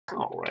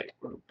Alright,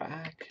 we're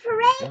back.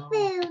 Parade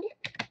food.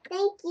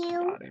 Thank you.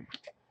 Got him.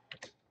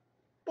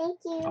 Thank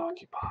you.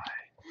 Occupy.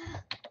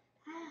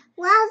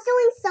 Well, I was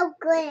doing so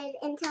good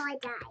until I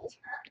died.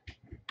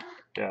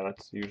 Yeah,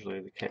 that's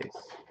usually the case.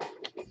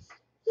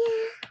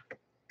 Yeah.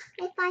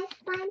 If I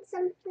find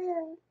some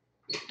food,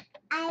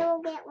 I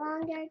will get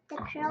longer to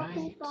kill Alright.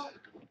 people.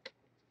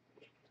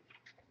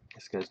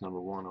 This guy's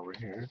number one over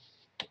here.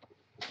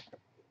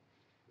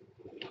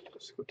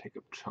 Let's go take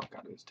a chunk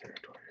out of his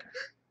territory here.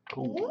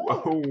 Oh,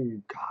 whoa,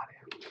 got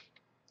him.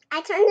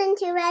 I turned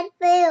into red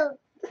food.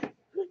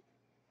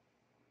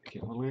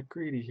 Getting a little bit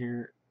greedy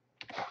here.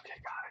 Okay,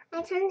 got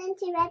I turned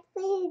into red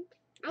food.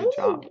 Good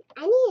job.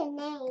 I need a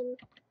name.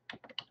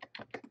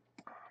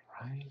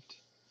 Alright.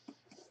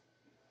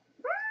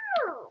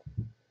 Wow.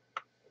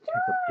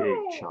 Take a big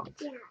chunk.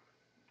 Yeah.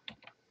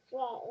 J.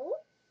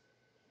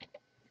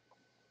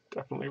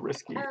 Definitely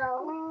risky.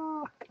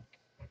 O.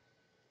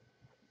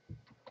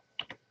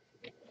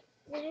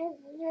 R.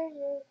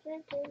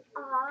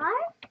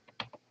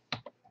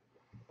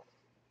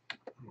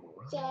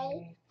 J.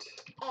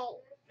 A.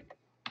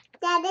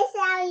 Dad, this is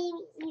how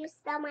you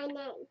spell my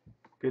name.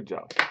 Good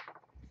job.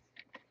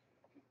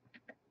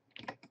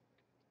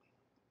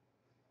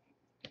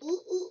 E.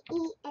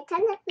 I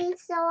turned the food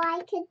so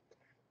I could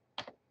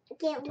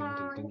get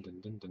long.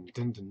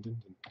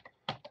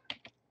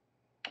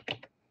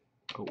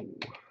 Oh,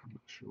 I'm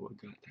not sure what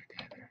got that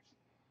guy there.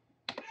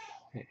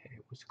 Hey,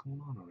 what's going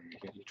on over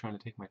here? You trying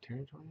to take my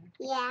territory?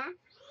 Yeah.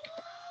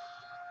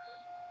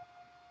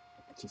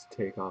 Just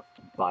take off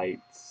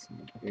bites,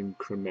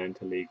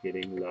 incrementally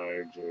getting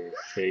larger,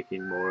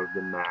 taking more of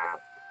the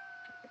map.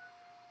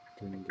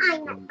 I'm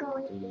not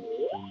going to.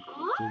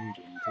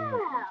 Oh. I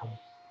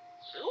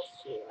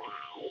see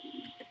why.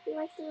 He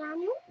wants to run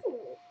into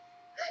me.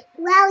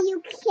 Well,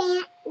 you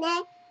can't.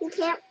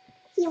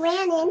 He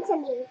ran into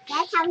me.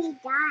 That's how he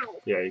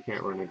died. Yeah, you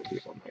can't run into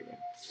people in that game.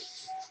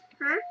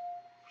 Huh?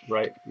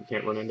 Right, you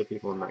can't run into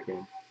people in that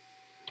game.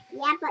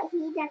 Yeah, but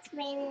he just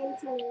ran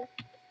into me.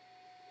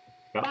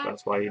 Yep,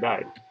 that's why he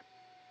died.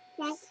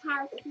 That's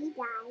how he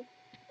died.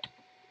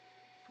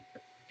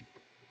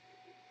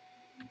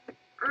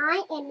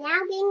 I am now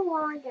getting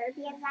longer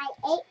because I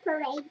ate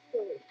parade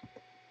food.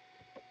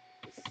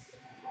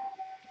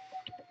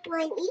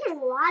 Well, I'm eating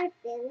a lot of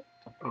food.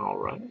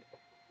 Alright.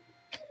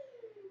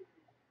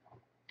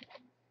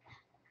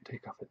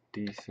 Take off a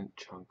decent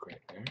chunk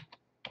right there.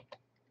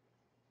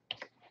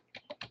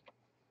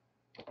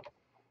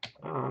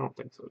 I don't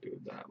think so,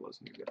 dude. That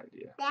wasn't a good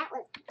idea. That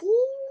was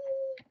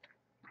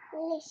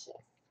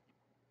delicious.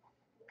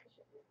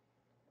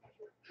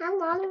 How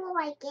long will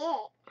I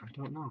get? I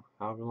don't know.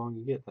 However long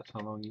you get, that's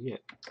how long you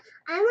get.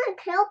 I want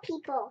to kill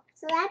people,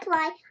 so that's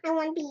why I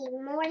want to be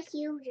more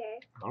huger.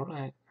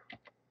 Alright.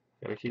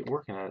 Gotta keep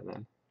working at it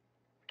then.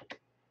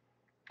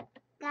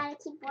 Gotta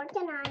keep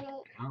working on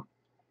it. Yeah.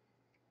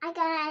 I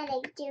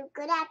gotta do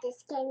good at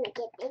this game to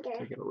get bigger.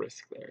 Taking a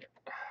risk there.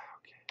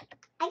 Okay.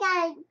 I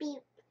gotta be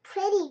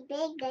pretty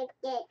big to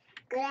get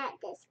good at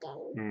this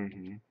game.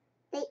 Mm-hmm.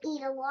 They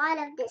eat a lot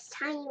of this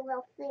tiny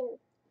little food.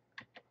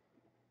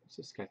 What's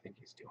this guy think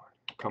he's doing?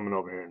 Coming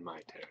over here in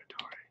my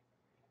territory.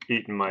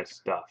 Eating my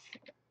stuff.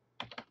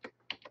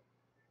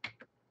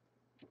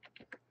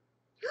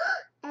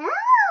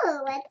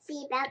 Oh, let's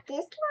see about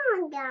this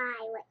long guy,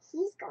 what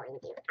he's going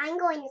to do. I'm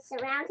going to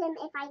surround him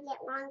if I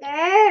get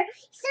longer.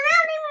 He's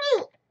surrounding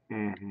me!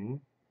 Mm-hmm.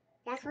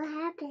 That's what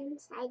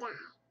happens. I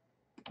die.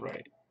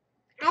 Right.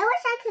 I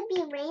wish I could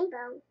be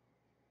rainbow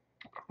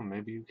Oh,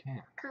 maybe you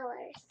can.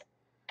 colors.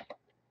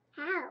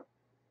 How?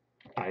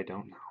 I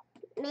don't know.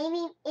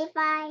 Maybe if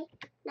I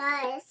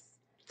just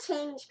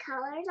change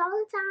colors all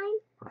the time.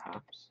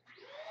 Perhaps.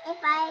 If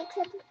I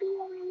could be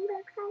a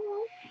rainbow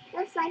color,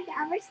 just like the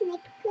other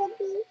snake could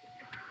be.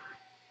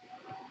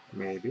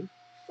 Maybe.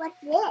 What's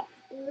this?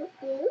 Blue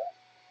food?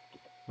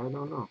 I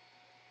don't know.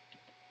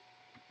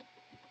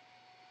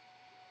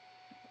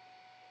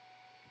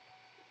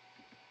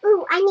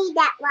 Ooh, I need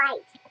that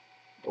light.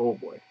 Oh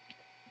boy.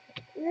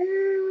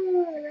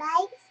 Ooh,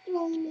 light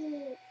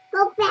streaming.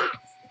 Go fast.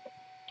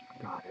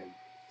 Got him.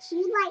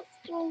 Two light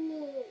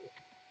streaming.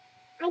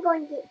 I'm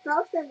going to get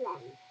both of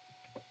them.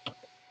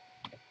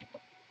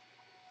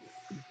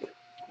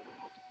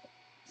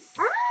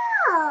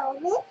 Oh,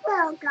 this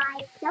little guy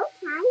is so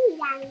tiny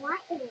that I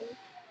want him.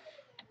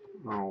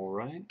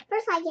 Alright.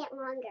 First I get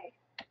longer.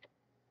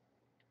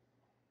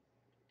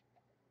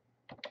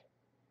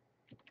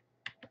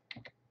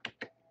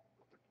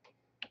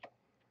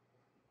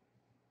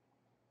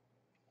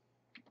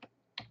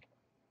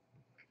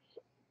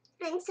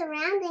 I'm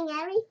surrounding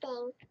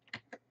everything.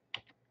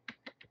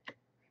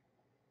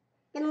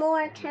 The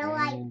more kill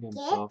I get,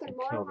 the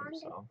more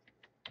longer.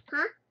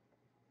 Huh?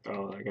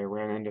 Oh, that guy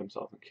ran into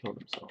himself and killed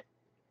himself.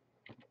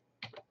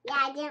 Yeah,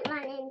 I didn't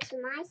run into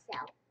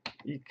myself.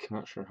 Eek,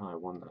 not sure how I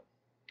won that.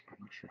 I'm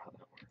not sure how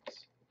that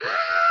works.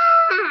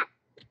 Ah!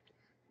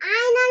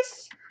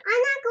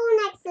 I'm not going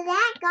next to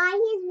that guy.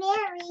 He's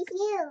very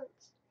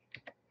huge.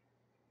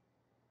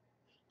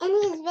 And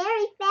he's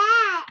very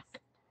fast.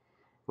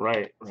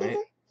 Right, right.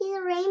 He's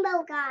a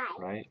rainbow guy.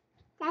 right?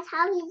 That's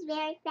how he's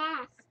very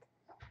fast.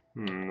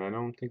 I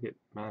don't think it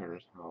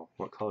matters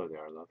what color they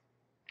are, love.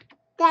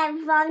 That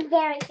run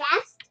very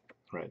fast?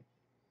 Right.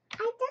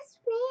 I just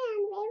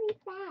ran very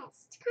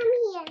fast. Come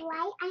here,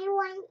 Light. I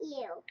want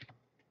you.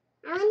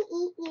 I want to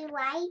eat you,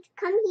 Light.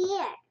 Come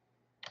here.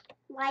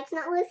 Light's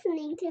not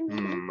listening to me.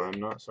 I'm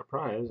not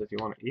surprised if you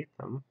want to eat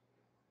them.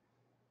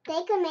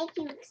 They could make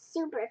you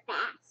super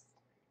fast.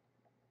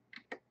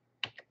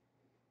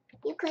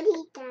 You could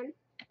eat them.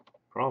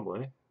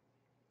 Probably.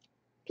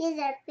 Because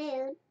they're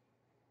food.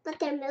 But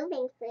they're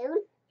moving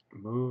food.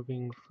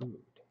 Moving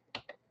food.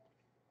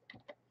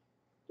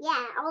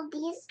 Yeah, all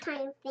these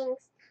tiny things.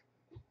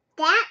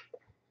 That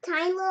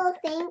tiny little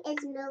thing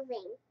is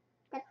moving.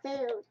 The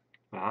food.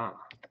 Ah.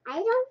 I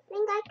don't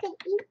think I could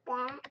eat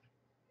that.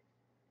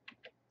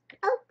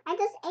 Oh, I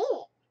just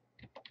ate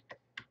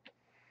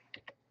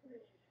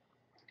it.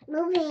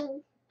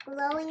 Moving,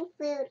 glowing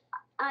food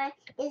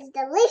is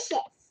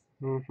delicious.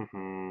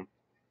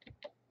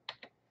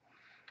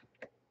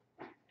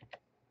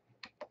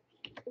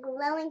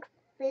 Glowing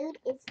food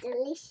is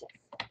delicious.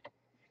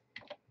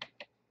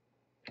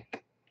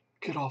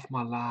 Get off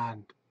my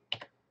land.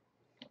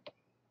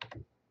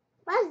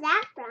 Where's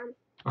that from?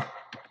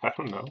 I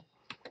don't know.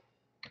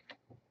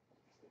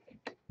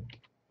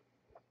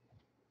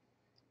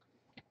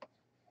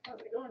 How's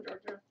it going,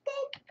 Georgia?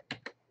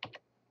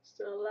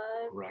 Still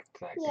alive? Wrecked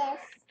that Yes.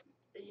 guy.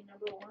 Are you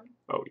number one?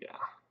 Oh yeah.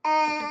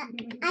 I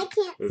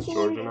can't Is see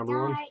Georgia in the number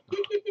one? dark.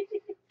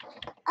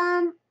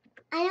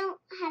 I don't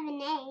have a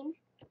name.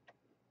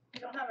 You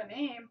don't have a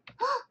name.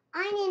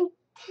 I'm in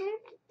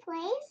 10th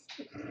place.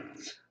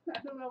 I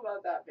don't know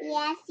about that, baby.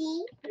 Yeah,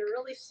 see? You're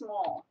really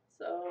small,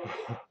 so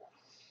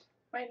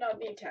might not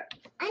be 10.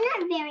 I'm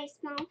not very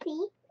small,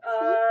 see?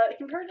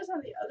 Compared to some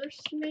of the other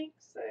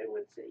snakes, I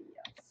would say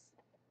yes.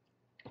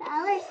 The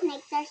other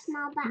snakes are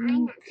small, but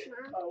I'm not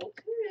small.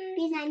 Okay.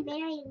 Because I'm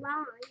very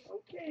long.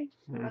 Okay.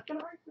 I'm not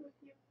gonna argue with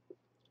you.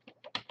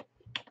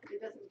 It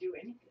doesn't do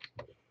anything.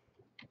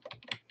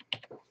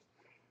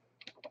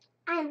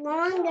 I'm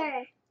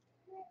longer.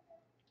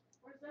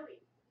 Where's Zoe?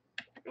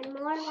 The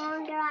more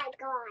longer I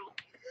go,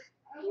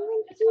 I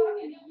was just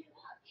talking to you.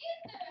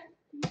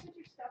 Can you put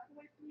your stuff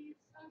away, please?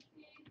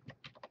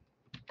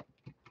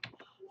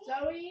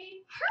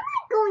 Zoe? How am I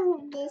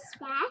going this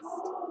fast?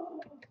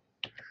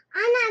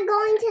 I'm not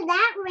going to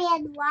that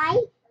red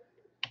light.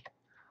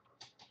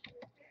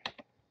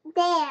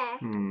 There.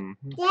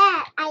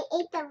 Dad, I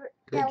ate the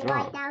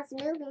light that was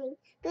moving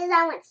because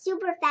I went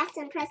super fast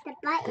and pressed the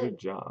button. Good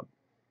job.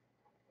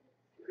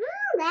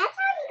 Oh, that's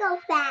how you go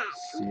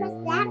fast. You press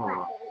that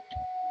button.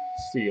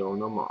 Seal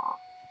Nama.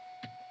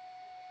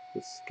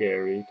 The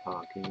scary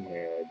talking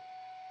head.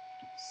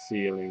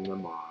 Sealing the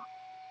maw.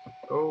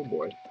 Oh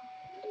boy.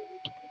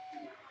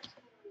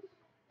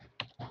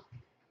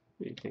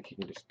 You think he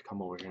can just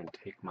come over here and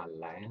take my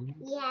land?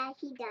 Yeah,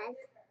 he does.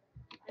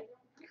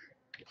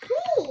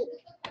 Hey!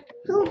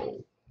 Who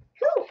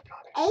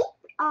ate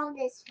all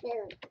this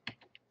food?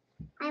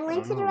 I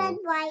went to the red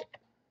light.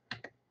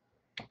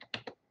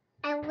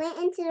 I went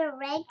into the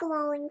red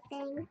glowing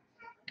thing.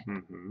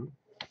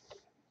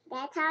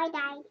 That's how I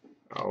died.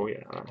 Oh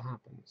yeah, that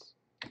happens.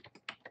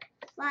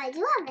 Well, I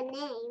do have a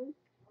name.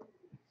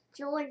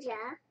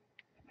 Georgia.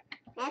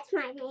 That's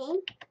my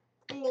name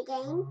in the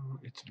game. Oh,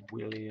 it's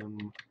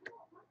William.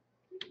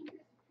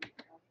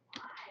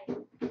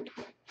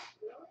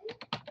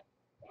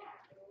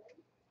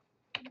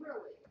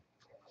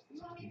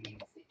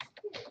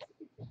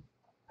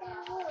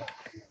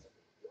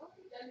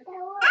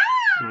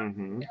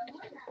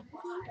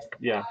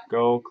 Yeah,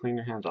 go clean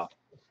your hands off.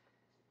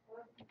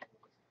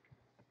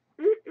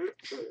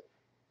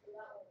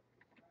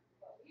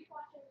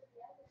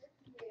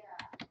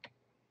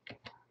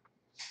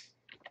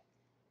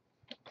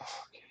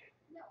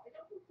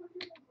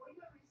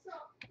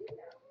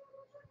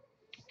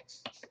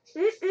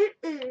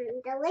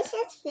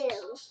 Delicious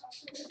food.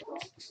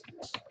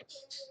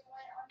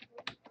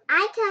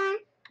 I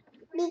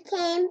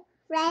became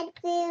red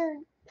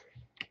food.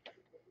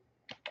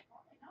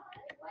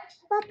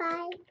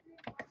 Bye-bye.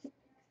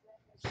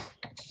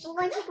 I'm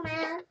going to take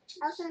my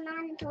also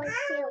non-toys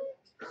too.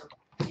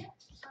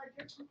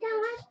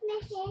 Don't wash my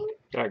hands.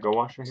 Yeah, go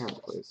wash your hands,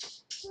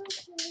 please.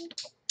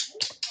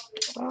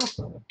 Ah.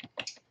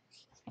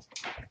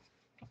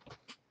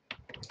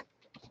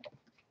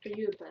 Are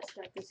you the best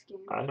at this game?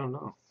 I don't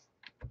know.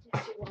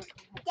 That's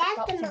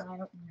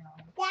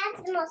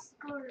the most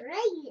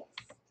greatest.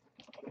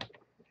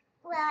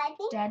 Well, I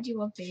think. Dad, you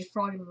love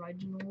Bayfrog and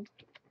Reginald?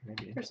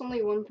 Maybe. There's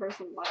only one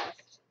person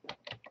left.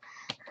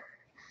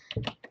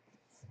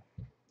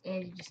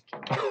 And you just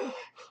killed him.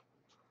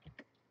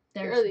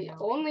 You're the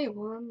only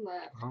one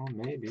left. Oh,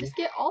 maybe. Just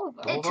get all of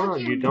them. Hold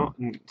on, you don't.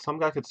 Some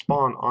guy could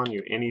spawn on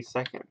you any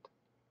second.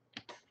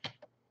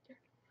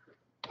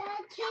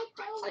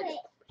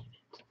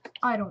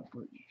 I don't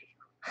believe you.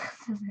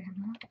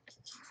 Savannah.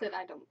 Said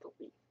I don't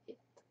believe it.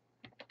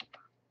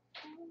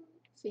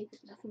 See,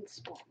 nothing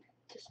spawned.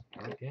 Just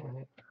I get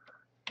it.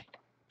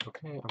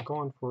 Okay, I'm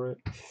going for it.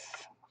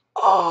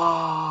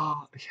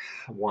 Oh,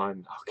 yeah,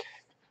 one. Okay.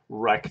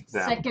 Wrecked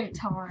them. Second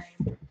time.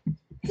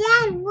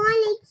 Dad won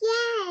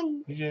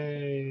again.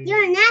 Yay.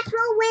 You're a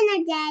natural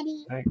winner,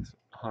 Daddy. Thanks.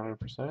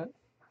 100%.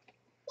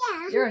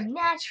 Yeah. You're a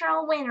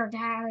natural winner,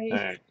 Daddy.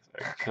 Thanks.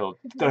 I killed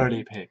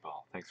 30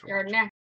 people. Thanks for You're a watching. natural.